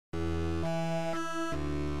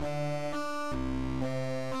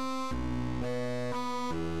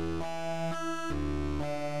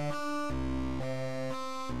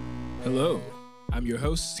Hello, I'm your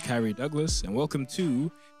host, Kyrie Douglas, and welcome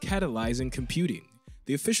to Catalyzing Computing,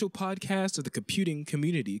 the official podcast of the Computing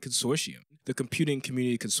Community Consortium. The Computing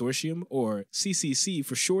Community Consortium, or CCC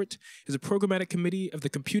for short, is a programmatic committee of the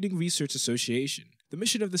Computing Research Association. The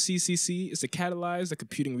mission of the CCC is to catalyze the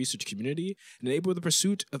computing research community and enable the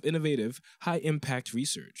pursuit of innovative, high-impact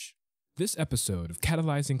research. This episode of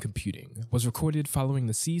Catalyzing Computing was recorded following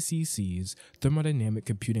the CCC's Thermodynamic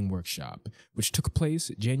Computing Workshop, which took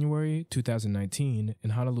place January 2019 in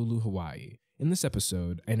Honolulu, Hawaii. In this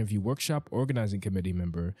episode, I interview Workshop Organizing Committee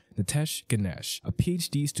member Natesh Ganesh, a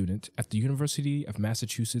PhD student at the University of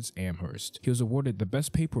Massachusetts Amherst. He was awarded the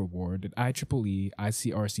Best Paper Award at IEEE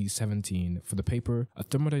ICRC 17 for the paper A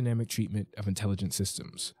Thermodynamic Treatment of Intelligent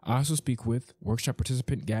Systems. I also speak with workshop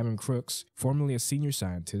participant Gavin Crooks, formerly a senior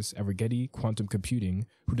scientist at Rigetti Quantum Computing,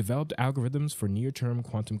 who developed algorithms for near-term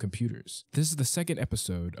quantum computers. This is the second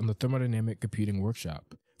episode on the Thermodynamic Computing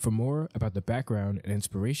Workshop. For more about the background and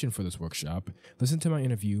inspiration for this workshop, listen to my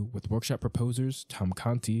interview with workshop proposers Tom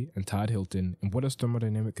Conti and Todd Hilton in What is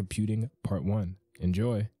Thermodynamic Computing, Part 1.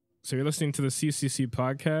 Enjoy. So you're listening to the CCC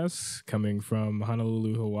podcast coming from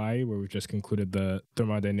Honolulu, Hawaii, where we've just concluded the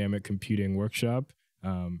Thermodynamic Computing Workshop.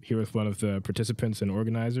 Here with one of the participants and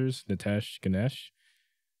organizers, Natesh Ganesh.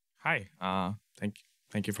 Hi.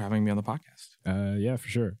 Thank you for having me on the podcast. Yeah, for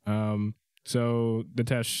sure. So,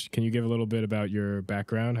 Natesh, can you give a little bit about your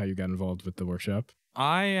background, how you got involved with the workshop?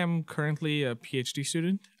 I am currently a PhD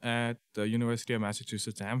student at the University of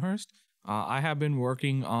Massachusetts Amherst. I have been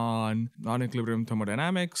working on non-equilibrium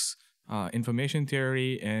thermodynamics, information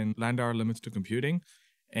theory, and Landauer limits to computing.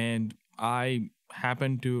 And I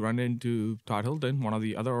happened to run into Todd Hilton, one of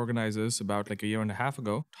the other organizers, about like a year and a half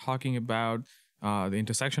ago, talking about the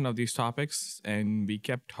intersection of these topics. And we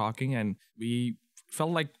kept talking, and we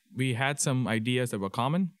felt like we had some ideas that were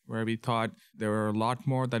common, where we thought there were a lot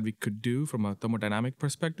more that we could do from a thermodynamic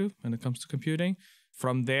perspective when it comes to computing.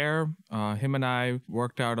 From there, him and I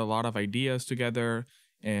worked out a lot of ideas together,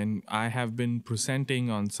 and I have been presenting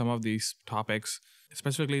on some of these topics,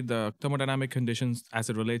 specifically the thermodynamic conditions as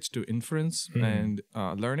it relates to inference and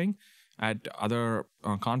learning at other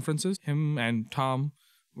conferences. Him and Tom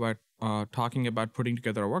were talking about putting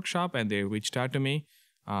together a workshop, and they reached out to me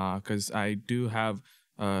because I do have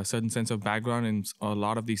a certain sense of background in a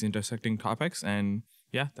lot of these intersecting topics. And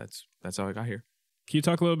yeah, that's how I got here. Can you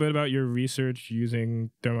talk a little bit about your research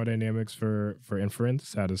using thermodynamics for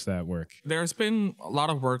inference? How does that work? There's been a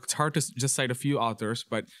lot of work. It's hard to just cite a few authors,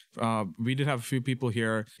 but we did have a few people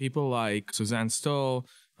here. People like Suzanne Stoll,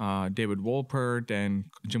 David Wolpert, and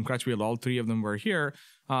Jim Crutchfield, all three of them were here.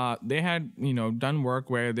 They had, done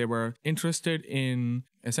work where they were interested in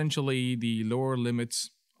essentially the lower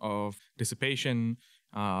limits of dissipation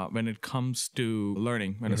when it comes to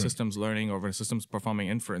learning, when a system's learning or when a system's performing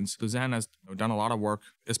inference. Suzanne has done a lot of work,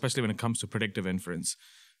 especially when it comes to predictive inference.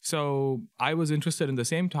 So I was interested in the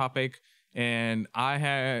same topic, and I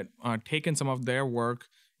had taken some of their work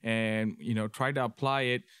and, tried to apply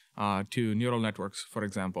it to neural networks, for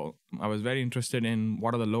example. I was very interested in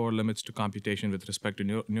what are the lower limits to computation with respect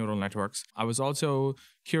to neural networks. I was also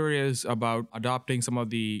curious about adopting some of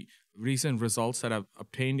the recent results that I've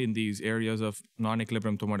obtained in these areas of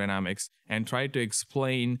non-equilibrium thermodynamics and tried to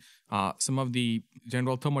explain some of the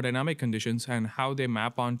general thermodynamic conditions and how they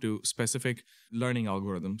map onto specific learning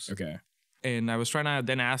algorithms. Okay. And I was trying to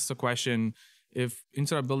then ask the question, if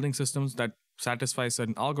instead of building systems that satisfy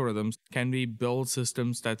certain algorithms, can we build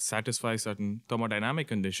systems that satisfy certain thermodynamic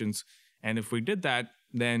conditions? And if we did that,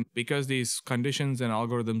 then because these conditions and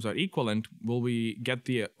algorithms are equivalent, will we get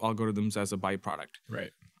the algorithms as a byproduct?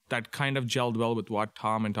 Right. That kind of gelled well with what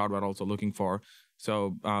Tom and Todd were also looking for.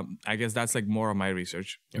 So I guess that's like more of my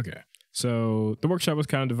research. Okay. So the workshop was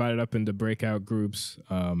kind of divided up into breakout groups,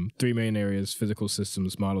 three main areas: physical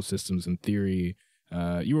systems, model systems, and theory.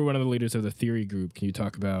 You were one of the leaders of the theory group. Can you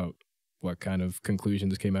talk about what kind of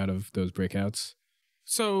conclusions came out of those breakouts?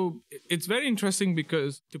 So it's very interesting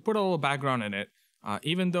because, to put a little background in it,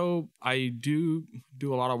 even though I do a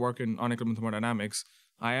lot of work in non-equilibrium thermodynamics,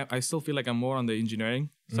 I still feel like I'm more on the engineering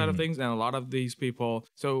side of things, and a lot of these people.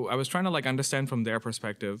 So I was trying to understand from their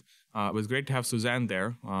perspective. It was great to have Suzanne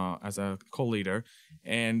there as a co-leader.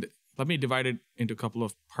 And let me divide it into a couple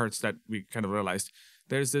of parts that we kind of realized.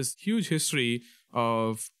 There's this huge history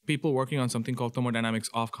of people working on something called thermodynamics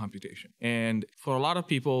of computation. And for a lot of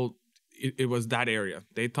people, it was that area.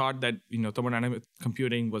 They thought that, thermodynamic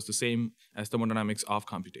computing was the same as thermodynamics of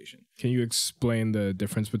computation. Can you explain the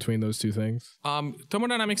difference between those two things?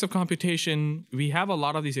 Thermodynamics of computation, we have a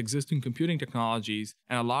lot of these existing computing technologies,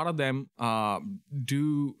 and a lot of them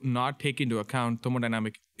do not take into account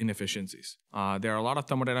thermodynamic inefficiencies. There are a lot of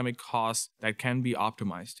thermodynamic costs that can be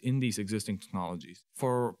optimized in these existing technologies.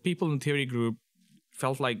 For people in the theory group,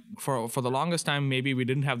 felt like for the longest time, maybe we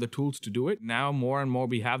didn't have the tools to do it. Now, more and more,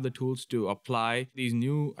 we have the tools to apply these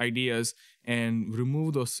new ideas and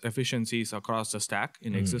remove those efficiencies across the stack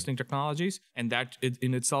in existing technologies. And that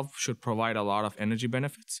in itself should provide a lot of energy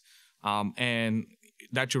benefits. And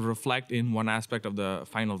that should reflect in one aspect of the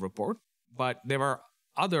final report. But there were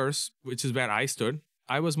others, which is where I stood.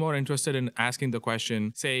 I was more interested in asking the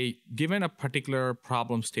question, say, given a particular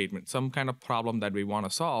problem statement, some kind of problem that we want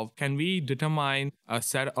to solve, can we determine a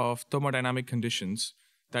set of thermodynamic conditions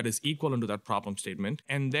that is equal into that problem statement?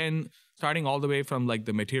 And then starting all the way from like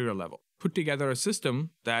the material level, put together a system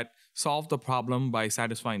that solved the problem by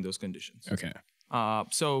satisfying those conditions. Okay.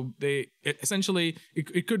 So essentially,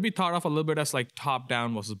 it could be thought of a little bit as like top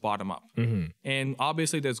down versus bottom up. And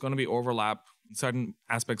obviously, there's going to be overlap certain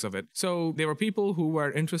aspects of it. So there were people who were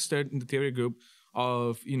interested in the theory group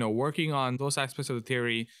of, working on those aspects of the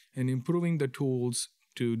theory and improving the tools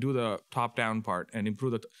to do the top-down part and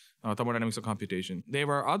improve the thermodynamics of computation. There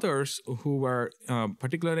were others who were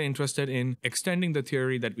particularly interested in extending the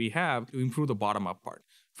theory that we have to improve the bottom-up part.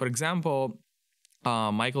 For example,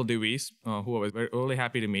 Michael Dewey's, who I was very really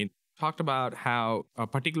happy to meet, talked about how a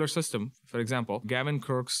particular system, for example, Gavin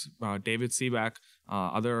Crooks, David Seaback,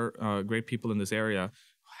 other great people in this area,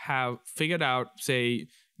 have figured out, say,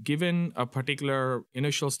 given a particular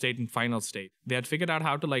initial state and final state, they had figured out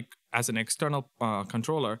how to, like, as an external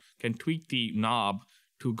controller, can tweak the knob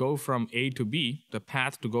to go from A to B, the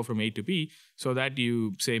path to go from A to B, so that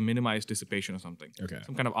you, say, minimize dissipation or something. Okay.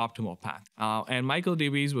 Some kind of optimal path. And Michael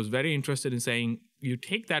Dewey's was very interested in saying, you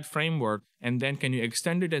take that framework and then can you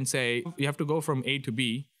extend it and say, you have to go from A to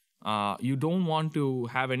B. You don't want to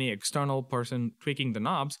have any external person tweaking the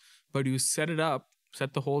knobs, but you set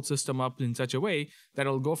the whole system up in such a way that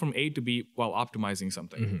it'll go from A to B while optimizing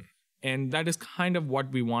something. And that is kind of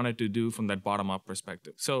what we wanted to do from that bottom-up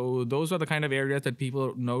perspective. So those are the kind of areas that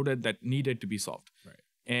people noted that needed to be solved. Right.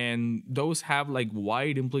 And those have like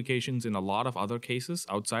wide implications in a lot of other cases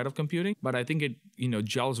outside of computing. But I think it,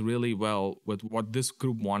 gels really well with what this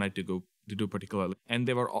group wanted to do particularly. And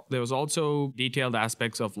there was also detailed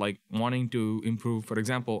aspects of like wanting to improve. For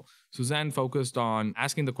example, Suzanne focused on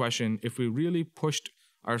asking the question, if we really pushed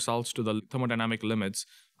ourselves to the thermodynamic limits,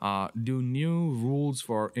 do new rules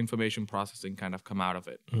for information processing kind of come out of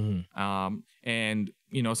it? And,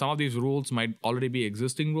 some of these rules might already be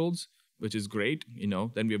existing rules, which is great.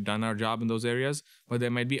 Then we've done our job in those areas. But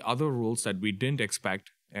there might be other rules that we didn't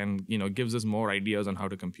expect and, gives us more ideas on how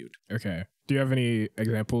to compute. Okay. Do you have any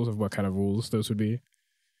examples of what kind of rules those would be?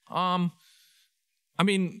 I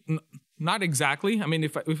mean, not exactly. I mean,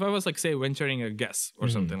 if I was like, say, venturing a guess or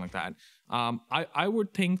something like that, I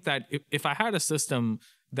would think that if I had a system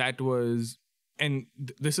that was, and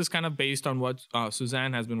this is kind of based on what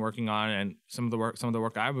Suzanne has been working on and some of the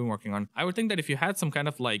work I've been working on, I would think that if you had some kind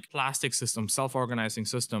of like plastic system, self-organizing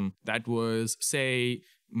system that was, say,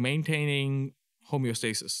 maintaining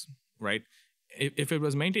homeostasis, right? If it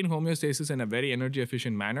was maintaining homeostasis in a very energy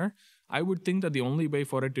efficient manner, I would think that the only way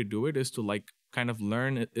for it to do it is to like kind of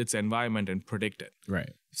learn its environment and predict it.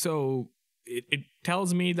 Right. So it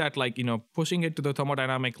tells me that like, pushing it to the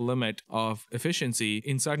thermodynamic limit of efficiency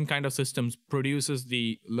in certain kind of systems produces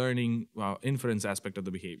the learning inference aspect of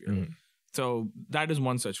the behavior. So that is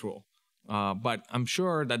one such rule. But I'm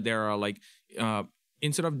sure that there are like,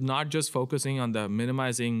 instead of not just focusing on the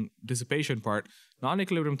minimizing dissipation part,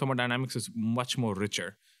 non-equilibrium thermodynamics is much more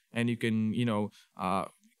richer. And you can,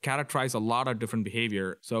 characterize a lot of different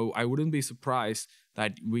behavior. So I wouldn't be surprised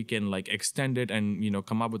that we can like extend it and,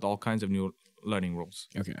 come up with all kinds of new learning rules.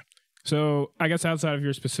 Okay. So I guess outside of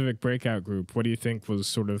your specific breakout group, what do you think was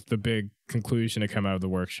sort of the big conclusion to come out of the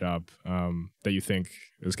workshop that you think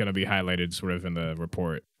is going to be highlighted sort of in the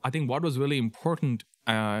report? I think what was really important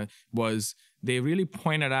was they really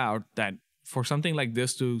pointed out that for something like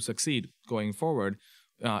this to succeed going forward,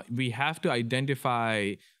 we have to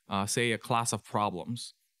identify, say, a class of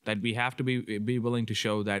problems that we have to be willing to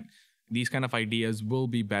show that these kind of ideas will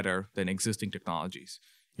be better than existing technologies.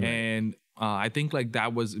 Right. And I think like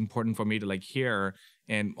that was important for me to like hear.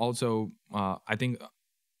 And also, I think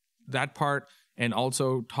that part, and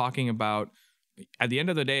also talking about at the end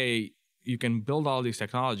of the day, you can build all these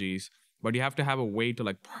technologies, but you have to have a way to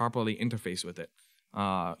like properly interface with it.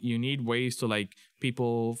 You need ways to like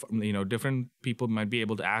people, different people might be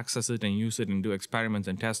able to access it and use it and do experiments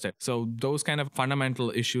and test it. So those kind of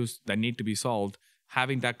fundamental issues that need to be solved,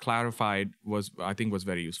 having that clarified I think was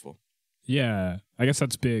very useful. Yeah, I guess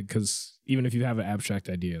that's big because even if you have an abstract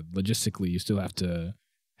idea, logistically, you still have to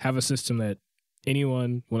have a system that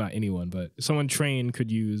anyone, well, not anyone, but someone trained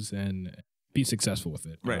could use and be successful with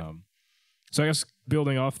it. Right. So I guess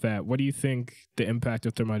building off that, what do you think the impact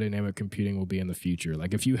of thermodynamic computing will be in the future?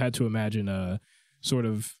 Like if you had to imagine a sort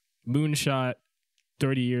of moonshot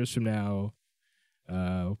 30 years from now,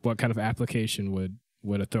 what kind of application would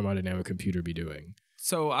a thermodynamic computer be doing?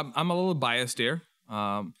 So I'm a little biased here.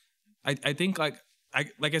 I think like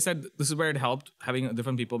I said, this is where it helped having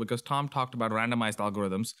different people because Tom talked about randomized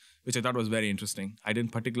algorithms, which I thought was very interesting. I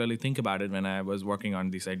didn't particularly think about it when I was working on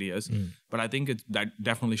these ideas, but I think that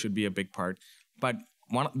definitely should be a big part. But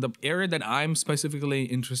the area that I'm specifically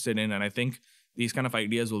interested in, and I think these kind of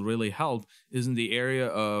ideas will really help, is in the area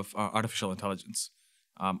of artificial intelligence.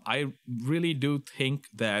 I really do think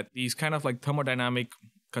that these kind of like thermodynamic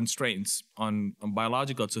constraints on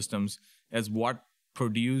biological systems is what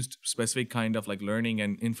produced specific kind of like learning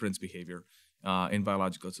and inference behavior in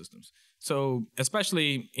biological systems. So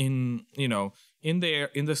especially in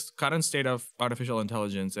this current state of artificial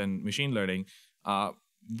intelligence and machine learning,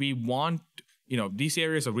 we want, these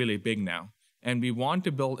areas are really big now, and we want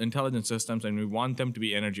to build intelligent systems and we want them to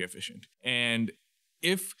be energy efficient. And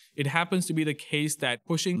if it happens to be the case that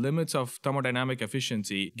pushing limits of thermodynamic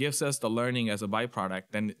efficiency gives us the learning as a byproduct,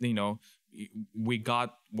 then we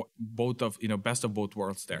got best of both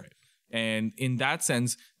worlds there. Right. And in that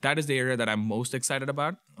sense, that is the area that I'm most excited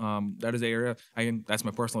about. That is the area. That's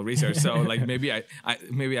my personal research. So like maybe I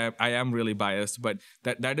am really biased, but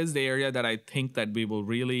that is the area that I think that we will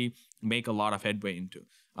really make a lot of headway into.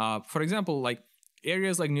 For example, like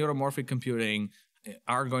areas like neuromorphic computing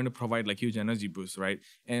are going to provide like huge energy boosts, right?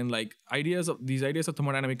 And like these ideas of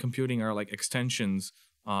thermodynamic computing are like extensions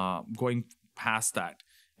going past that.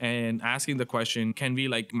 And asking the question, can we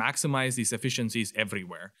like maximize these efficiencies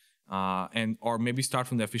everywhere? Or maybe start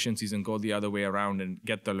from the efficiencies and go the other way around and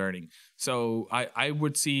get the learning. So I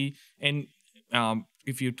would see, and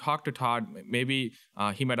if you talk to Todd, maybe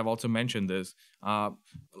he might have also mentioned this, a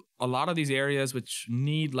lot of these areas which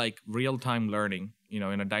need like real-time learning,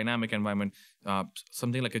 in a dynamic environment,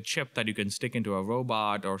 something like a chip that you can stick into a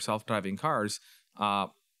robot or self-driving cars,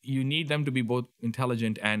 you need them to be both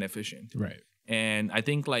intelligent and efficient. Right. And I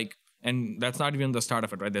think and that's not even the start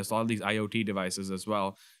of it, right? There's all these IoT devices as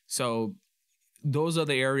well. So those are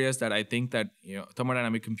the areas that I think that,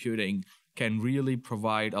 thermodynamic computing can really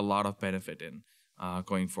provide a lot of benefit in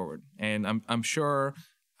going forward. And I'm sure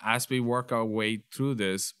as we work our way through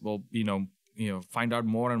this, we'll, find out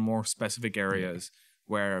more and more specific areas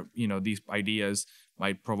where, these ideas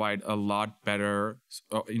might provide a lot better,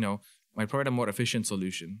 might provide a more efficient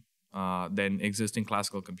solution than existing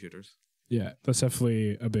classical computers. Yeah, that's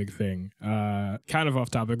definitely a big thing. Kind of off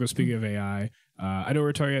topic, but speaking of AI, I know we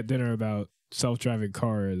were talking at dinner about self-driving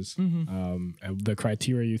cars, and the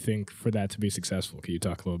criteria you think for that to be successful. Can you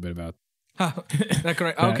talk a little bit about that?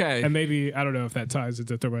 Correct. Okay. And maybe, I don't know if that ties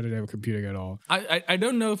into thermodynamic computing at all. I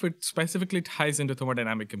don't know if it specifically ties into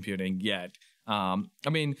thermodynamic computing yet. I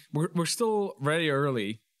mean, we're still very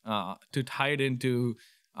early to tie it into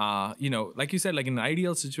like you said, like in an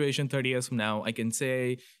ideal situation 30 years from now, I can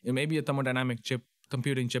say maybe a thermodynamic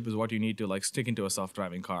computing chip is what you need to like stick into a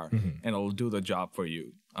self-driving car and it'll do the job for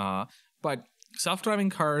you. But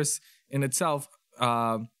self-driving cars in itself,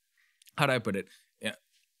 how do I put it? Yeah,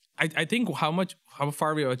 I think how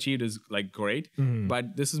far we have achieved is like great,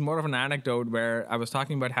 but this is more of an anecdote where I was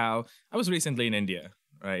talking about how I was recently in India,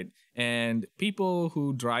 right? And people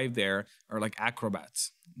who drive there are like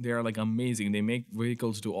acrobats. They're like amazing. They make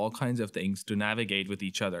vehicles do all kinds of things to navigate with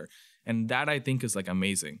each other. And that I think is like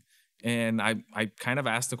amazing. And I kind of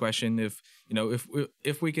asked the question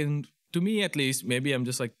if we can, to me at least, maybe I'm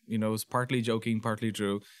just like, it's partly joking, partly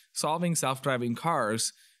true. Solving self-driving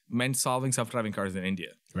cars meant solving self-driving cars in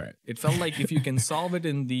India. Right. It felt like if you can solve it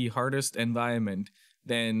in the hardest environment,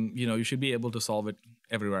 then, you should be able to solve it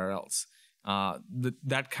everywhere else.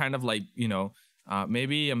 That kind of like,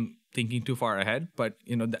 maybe I'm thinking too far ahead, but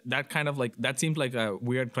that kind of like, that seems like a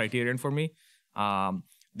weird criterion for me.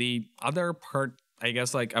 The other part, I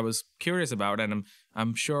guess, like I was curious about, and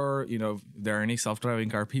I'm sure there are any self-driving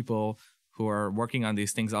car people who are working on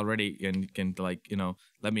these things already and can like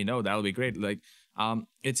let me know. That'll be great. Like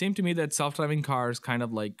it seemed to me that self-driving cars kind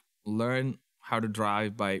of like learn how to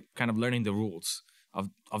drive by kind of learning the rules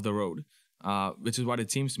of the road, which is what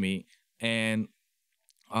it seems to me. And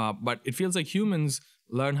but it feels like humans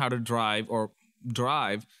learn how to drive, or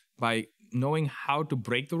drive by knowing how to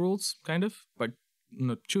break the rules, kind of, but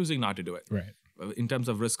choosing not to do it. Right. In terms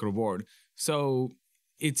of risk reward. So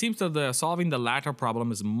it seems that solving the latter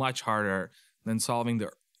problem is much harder than solving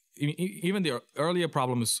even the earlier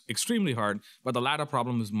problem is extremely hard, but the latter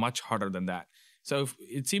problem is much harder than that. So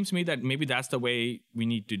it seems to me that maybe that's the way we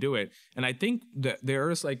need to do it. And I think that there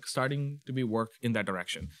is like starting to be work in that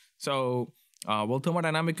direction. So will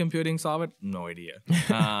thermodynamic computing solve it? No idea.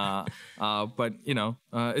 But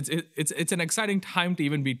it's an exciting time to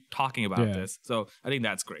even be talking about this. So I think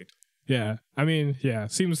that's great. Yeah. I mean,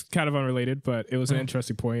 seems kind of unrelated, but it was an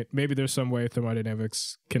interesting point. Maybe there's some way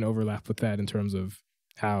thermodynamics can overlap with that in terms of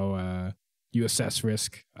how you assess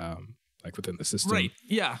risk, like within the system. Right.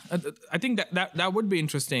 Yeah. I think that would be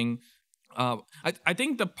interesting. I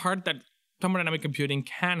think the part that thermodynamic computing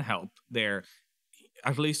can help there,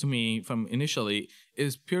 at least to me from initially,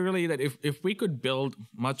 is purely that if we could build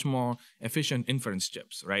much more efficient inference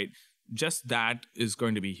chips, right? Just that is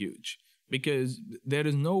going to be huge. Because there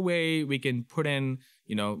is no way we can put in,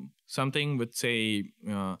 something with, say,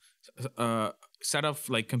 a set of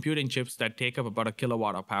like computing chips that take up about 1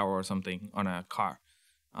 kilowatt of power or something on a car,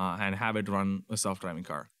 and have it run a self-driving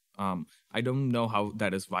car. I don't know how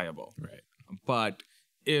that is viable. Right. But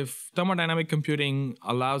if thermodynamic computing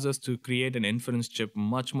allows us to create an inference chip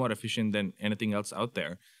much more efficient than anything else out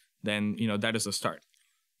there, then that is a start.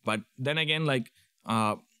 But then again, like,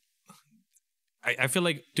 I feel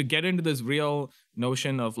like to get into this real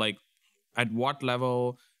notion of like at what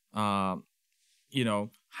level, how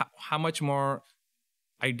much more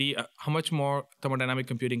thermodynamic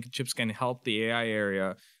computing chips can help the AI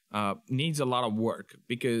area needs a lot of work,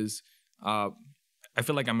 because I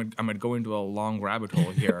feel like I'm gonna go into a long rabbit hole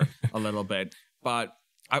here a little bit, but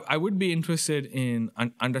I would be interested in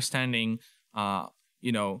understanding,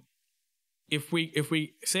 if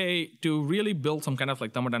we say to really build some kind of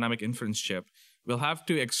like thermodynamic inference chip, we'll have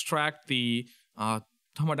to extract the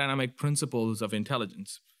thermodynamic principles of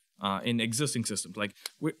intelligence in existing systems. Like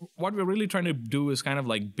what we're really trying to do is kind of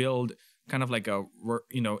like build kind of like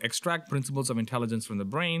extract principles of intelligence from the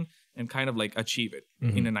brain and kind of like achieve it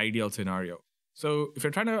in an ideal scenario. So if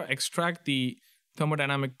you're trying to extract the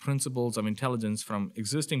thermodynamic principles of intelligence from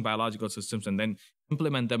existing biological systems and then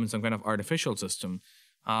implement them in some kind of artificial system,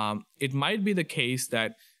 it might be the case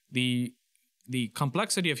that the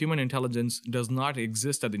complexity of human intelligence does not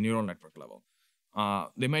exist at the neural network level.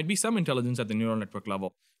 There might be some intelligence at the neural network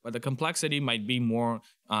level, but the complexity might be more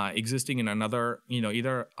existing in another,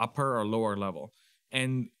 either upper or lower level.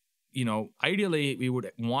 And, ideally, we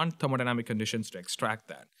would want thermodynamic conditions to extract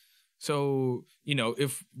that. So,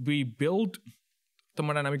 if we build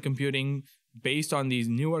thermodynamic computing based on these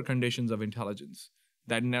newer conditions of intelligence,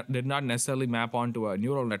 that did not necessarily map onto a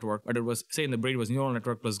neural network, but it was, say in the brain was neural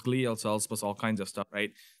network plus glial cells plus all kinds of stuff,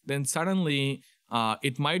 right? Then suddenly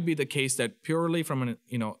it might be the case that purely from an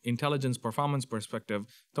intelligence performance perspective,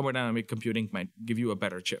 thermodynamic computing might give you a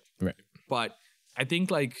better chip. Right. But I think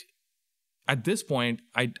like at this point,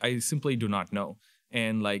 I simply do not know.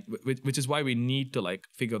 And like, which is why we need to like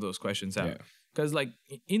figure those questions out. Because like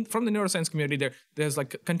from the neuroscience community, there's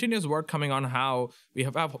like continuous work coming on how we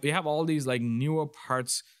have all these like newer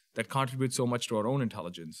parts that contribute so much to our own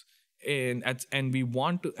intelligence, and we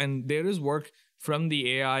want to, and there is work from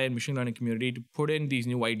the AI and machine learning community to put in these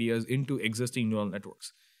new ideas into existing neural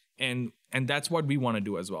networks, and that's what we want to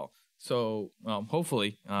do as well. So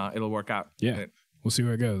hopefully it'll work out. Yeah, we'll see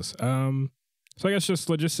where it goes. So I guess just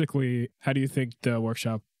logistically, how do you think the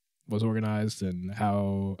workshop was organized, and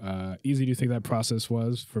how easy do you think that process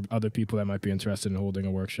was for other people that might be interested in holding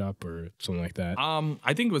a workshop or something like that?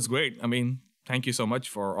 I think it was great. I mean, thank you so much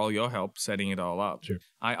for all your help setting it all up. Sure.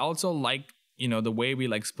 I also like, the way we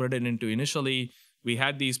like split it into, initially we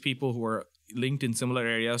had these people who were linked in similar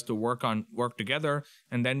areas to work together,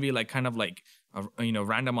 and then we like kind of like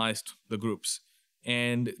randomized the groups,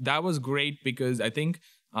 and that was great because I think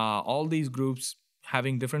all these groups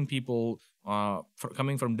having different people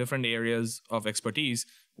coming from different areas of expertise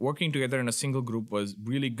working together in a single group was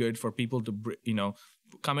really good for people to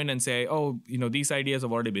come in and say, oh, these ideas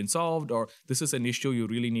have already been solved, or this is an issue you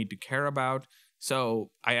really need to care about. So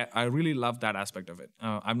I really love that aspect of it.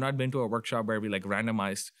 I've not been to a workshop where we like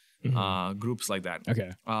randomized groups like that.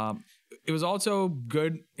 Okay. It was also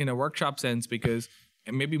good in a workshop sense because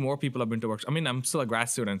maybe more people have been to workshops. I mean, I'm still a grad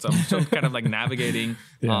student, so I'm still kind of like navigating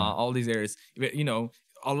all these areas.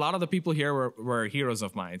 A lot of the people here were heroes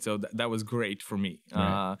of mine, so that was great for me.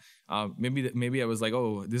 Right. Maybe I was like,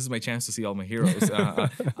 oh, this is my chance to see all my heroes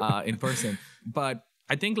in person. But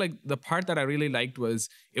I think like the part that I really liked was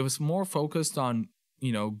it was more focused on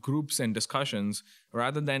groups and discussions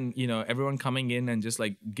rather than, everyone coming in and just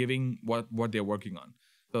like giving what they're working on.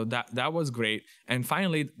 So that was great. And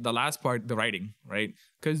finally, the last part, the writing, right?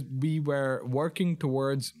 Because we were working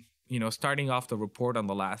towards, starting off the report on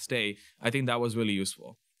the last day. I think that was really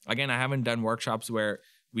useful. Again, I haven't done workshops where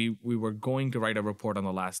we were going to write a report on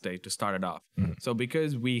the last day to start it off. Mm-hmm. So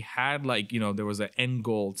because we had there was an end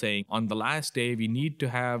goal saying on the last day, we need to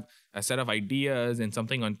have a set of ideas and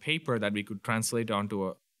something on paper that we could translate onto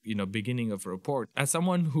a beginning of a report. As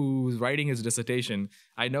someone who's writing his dissertation,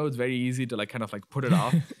 I know it's very easy to kind of put it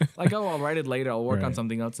off. I'll write it later. I'll work on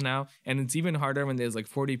something else now. And it's even harder when there's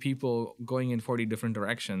 40 people going in 40 different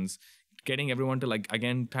directions. Getting everyone to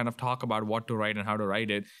again kind of talk about what to write and how to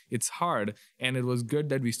write it, it's hard. And it was good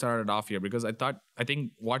that we started off here because I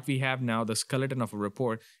think what we have now, the skeleton of a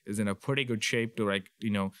report, is in a pretty good shape to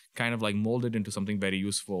kind of mold it into something very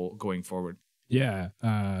useful going forward. Yeah,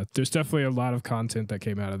 there's definitely a lot of content that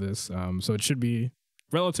came out of this, so it should be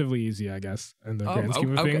relatively easy, I guess, in the grand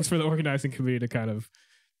scheme of things for the organizing committee to kind of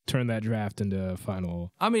turn that draft into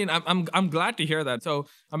final. I mean, I'm glad to hear that. So,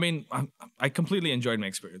 I mean, I completely enjoyed my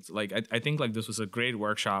experience. I think this was a great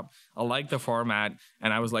workshop. I like the format,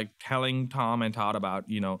 and I was telling Tom and Todd about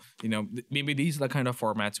maybe these are the kind of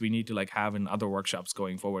formats we need to have in other workshops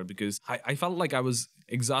going forward, because I felt like I was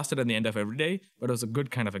exhausted at the end of every day, but it was a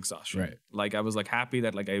good kind of exhaustion. Right. I was happy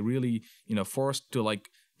that I really forced to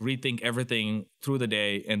rethink everything through the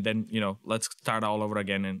day, and then let's start all over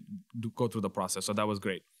again and go through the process. So that was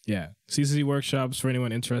great. Yeah, CCC workshops, for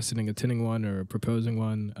anyone interested in attending one or proposing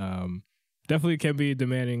one, definitely can be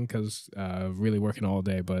demanding because really working all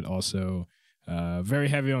day, but also very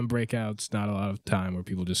heavy on breakouts, not a lot of time where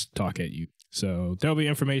people just talk at you. So there'll be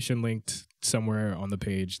information linked somewhere on the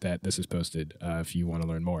page that this is posted if you want to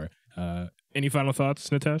learn more. Any final thoughts,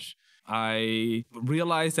 Natesh? I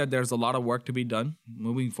realize that there's a lot of work to be done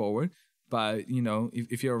moving forward, but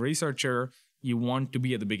if you're a researcher, you want to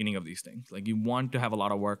be at the beginning of these things. You want to have a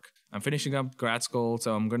lot of work. I'm finishing up grad school,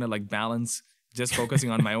 so I'm going to balance just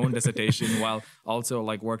focusing on my own dissertation while also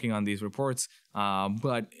working on these reports.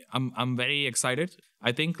 But I'm very excited.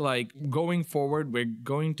 I think going forward, we're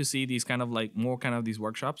going to see these kind of more kind of these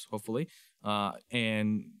workshops, hopefully.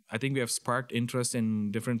 And I think we have sparked interest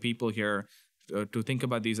in different people here to think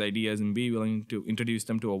about these ideas and be willing to introduce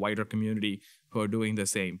them to a wider community who are doing the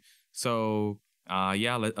same. So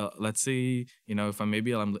let's see. If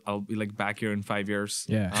I'll be back here in 5 years,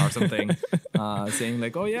 or something,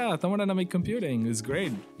 saying oh yeah, thermodynamic computing is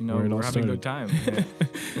great. We're having a good time.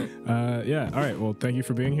 Yeah. All right. Well, thank you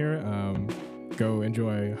for being here. Go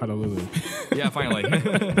enjoy Honolulu. Yeah. Finally.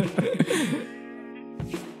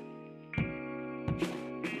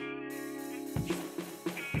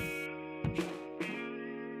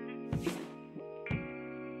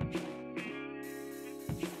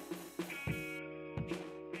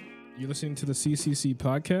 You're listening to the CCC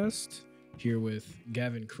podcast here with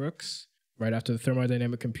Gavin Crooks right after the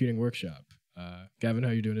Thermodynamic Computing workshop. Gavin, how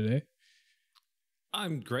are you doing today?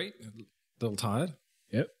 I'm great. A little tired.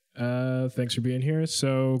 Yep. Thanks for being here.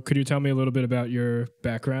 So could you tell me a little bit about your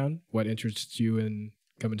background? What interests you in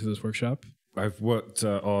coming to this workshop? I've worked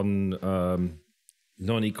on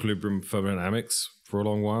non-equilibrium thermodynamics for a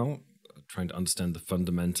long while, trying to understand the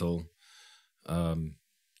fundamental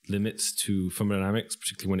limits to thermodynamics,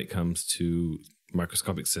 particularly when it comes to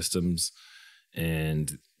microscopic systems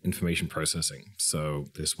and information processing. So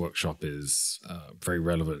this workshop is very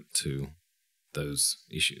relevant to those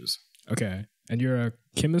issues. Okay. And you're a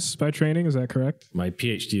chemist by training, is that correct? My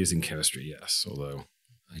PhD is in chemistry, yes, although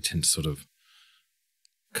I tend to sort of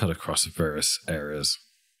cut across various areas.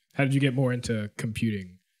 How did you get more into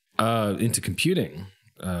computing? Into computing?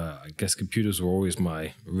 I guess computers were always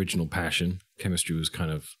my original passion. Chemistry was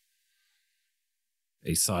kind of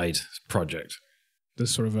a side project.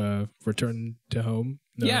 This sort of a return to home?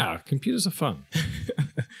 No. Yeah, computers are fun.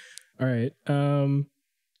 All right.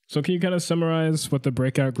 So can you kind of summarize what the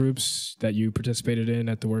breakout groups that you participated in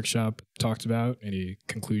at the workshop talked about? Any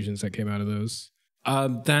conclusions that came out of those?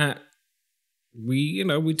 That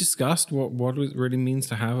we discussed what it really means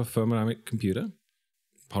to have a thermodynamic computer.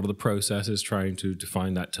 Part of the process is trying to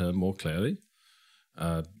define that term more clearly.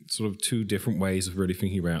 Sort of two different ways of really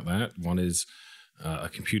thinking about that. One is a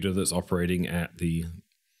computer that's operating at the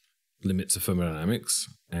limits of thermodynamics,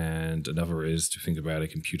 and another is to think about a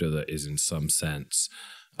computer that is in some sense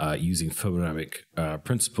using thermodynamic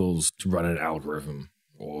principles to run an algorithm,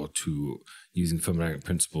 or to using thermodynamic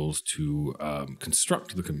principles to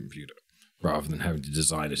construct the computer rather than having to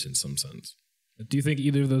design it in some sense. Do you think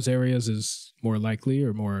either of those areas is more likely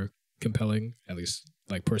or more compelling, at least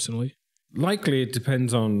personally? Likely, it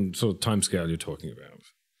depends on sort of timescale you're talking about.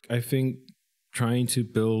 I think trying to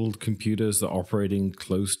build computers that are operating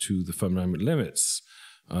close to the thermodynamic limits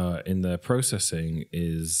in their processing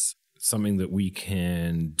is something that we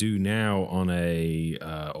can do now on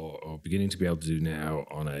or beginning to be able to do now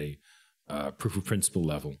on a proof of principle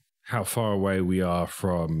level. How far away we are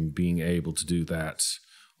from being able to do that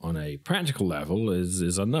on a practical level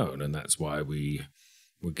is unknown, and that's why we're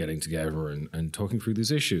getting together and talking through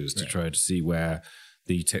these issues to try to see where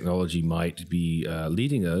the technology might be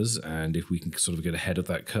leading us, and if we can sort of get ahead of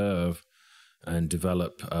that curve and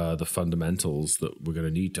develop the fundamentals that we're going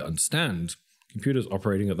to need to understand computers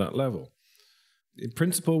operating at that level. In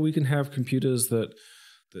principle, we can have computers that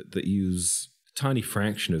use a tiny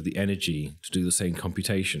fraction of the energy to do the same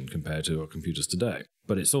computation compared to our computers today.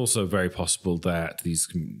 But it's also very possible that these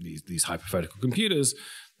hypothetical computers,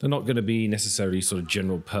 they're not going to be necessarily sort of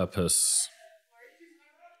general purpose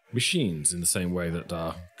machines in the same way that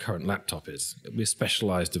our current laptop is. It'll be a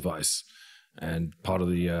specialized device. And part of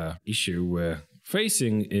the issue we're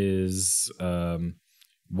facing is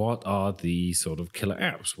what are the sort of killer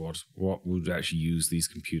apps? What would actually use these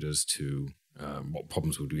computers to, what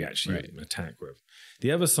problems would we actually attack with?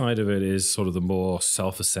 The other side of it is sort of the more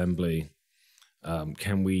self-assembly.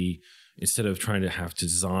 Can we, instead of trying to have to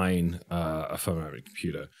design a thermodynamic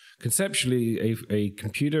computer, conceptually a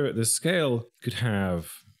computer at this scale could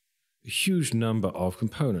have a huge number of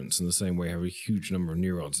components in the same way we have a huge number of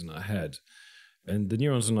neurons in our head. And the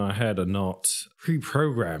neurons in our head are not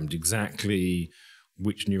pre-programmed exactly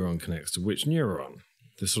which neuron connects to which neuron.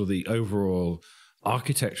 The sort of the overall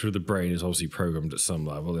architecture of the brain is obviously programmed at some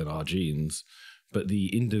level in our genes, but the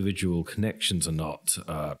individual connections are not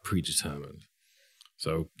predetermined.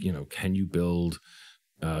 So, can you build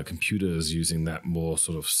computers using that more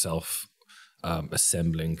sort of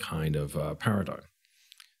self-assembling kind of paradigm?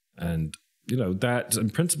 And, that in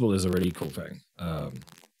principle is a really cool thing.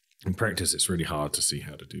 In practice, it's really hard to see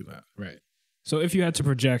how to do that. Right. So if you had to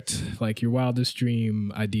project like your wildest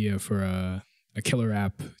dream idea for a killer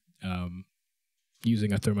app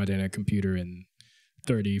using a thermodynamic computer in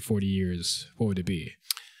 30, 40 years, what would it be?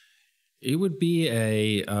 It would be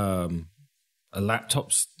a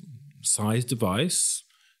laptop-sized device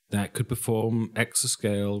that could perform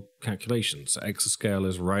exascale calculations. So exascale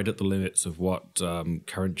is right at the limits of what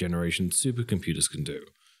current generation supercomputers can do.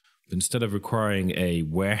 But instead of requiring a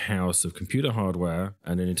warehouse of computer hardware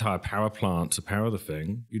and an entire power plant to power the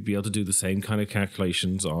thing, you'd be able to do the same kind of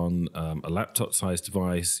calculations on a laptop-sized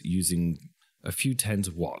device using a few tens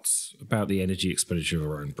of watts, about the energy expenditure of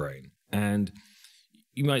our own brain. And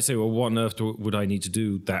you might say, well, what on earth would I need to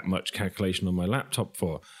do that much calculation on my laptop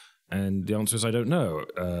for? And the answer is, I don't know.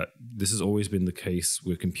 This has always been the case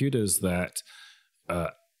with computers that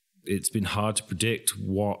it's been hard to predict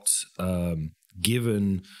what,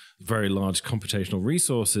 given very large computational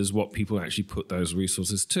resources, what people actually put those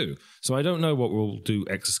resources to. So I don't know what we'll do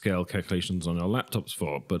exascale calculations on our laptops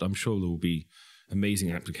for, but I'm sure there will be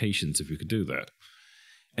amazing applications if we could do that.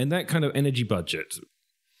 And that kind of energy budget,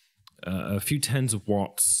 a few tens of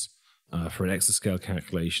watts for an exascale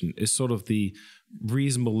calculation is sort of the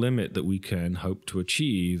reasonable limit that we can hope to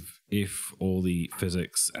achieve if all the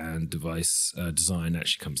physics and device design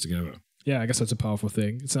actually comes together. Yeah, I guess that's a powerful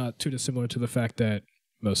thing. It's not too dissimilar to the fact that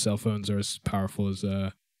most cell phones are as powerful as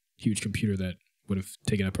a huge computer that would have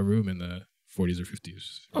taken up a room in the 40s or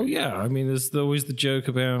 50s. Oh, yeah. I mean, there's always the joke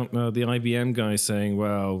about the IBM guy saying,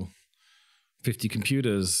 well, 50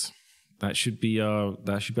 computers, that should be our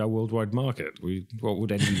worldwide market. What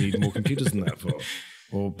would anyone need more computers than that for?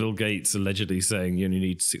 Or Bill Gates allegedly saying you only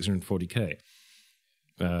need 640K.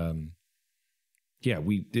 Yeah,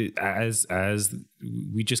 as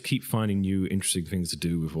we just keep finding new interesting things to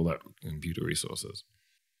do with all that computer resources.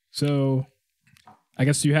 So, I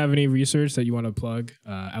guess, do you have any research that you want to plug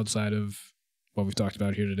outside of what we've talked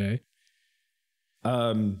about here today?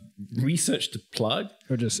 Research to plug?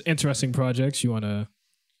 Or just interesting projects you want to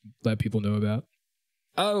let people know about?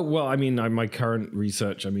 Oh, well, I mean, my current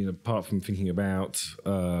research, I mean, apart from thinking about,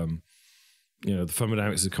 the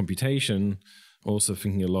thermodynamics of computation, also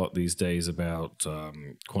thinking a lot these days about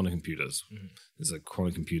quantum computers. Mm-hmm. There's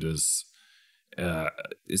quantum computers.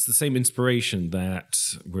 It's the same inspiration that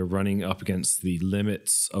we're running up against the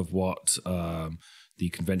limits of what the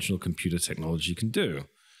conventional computer technology can do.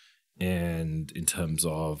 And in terms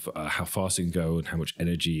of how fast it can go and how much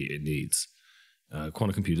energy it needs.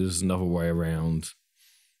 Quantum computers is another way around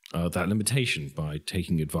that limitation by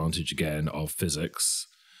taking advantage again of physics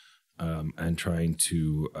and trying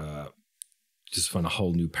to just find a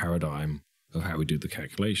whole new paradigm of how we do the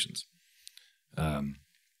calculations.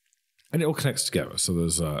 And it all connects together. So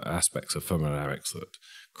there's aspects of thermodynamics that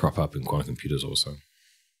crop up in quantum computers also.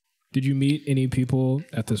 Did you meet any people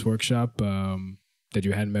at this workshop that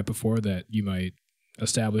you hadn't met before that you might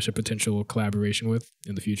establish a potential collaboration with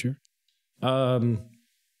in the future?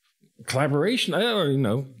 Collaboration? I don't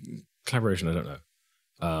know. Collaboration, I don't know.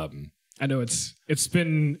 I know it's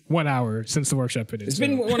been 1 hour since the workshop ended. It's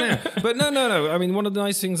been 1 hour. But no. I mean, one of the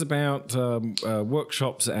nice things about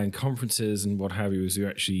workshops and conferences and what have you is you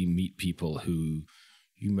actually meet people who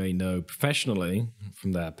you may know professionally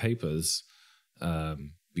from their papers, but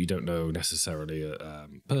you don't know necessarily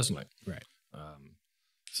personally. Right.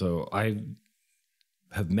 So I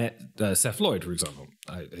have met Seth Lloyd, for example.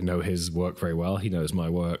 I know his work very well. He knows my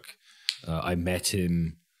work. I met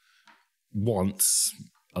him once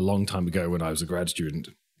a long time ago when I was a grad student,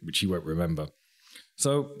 which he won't remember.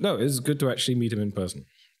 So, no, it's good to actually meet him in person.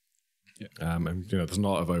 Yeah. And, there's a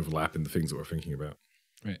lot of overlap in the things that we're thinking about.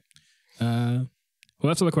 Right. Well,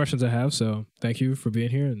 that's all the questions I have, so thank you for being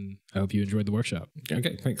here, and I hope you enjoyed the workshop.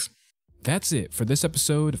 Okay, thanks. That's it for this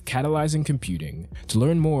episode of Catalyzing Computing. To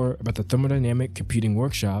learn more about the Thermodynamic Computing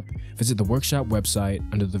Workshop, visit the workshop website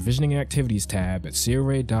under the Visioning Activities tab at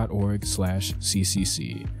cra.org/ccc.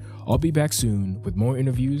 I'll be back soon with more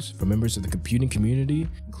interviews from members of the computing community,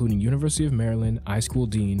 including University of Maryland iSchool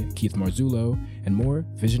Dean Keith Marzullo, and more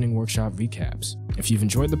Visioning Workshop recaps. If you've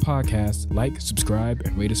enjoyed the podcast, like, subscribe,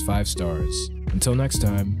 and rate us 5 stars. Until next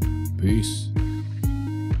time, peace.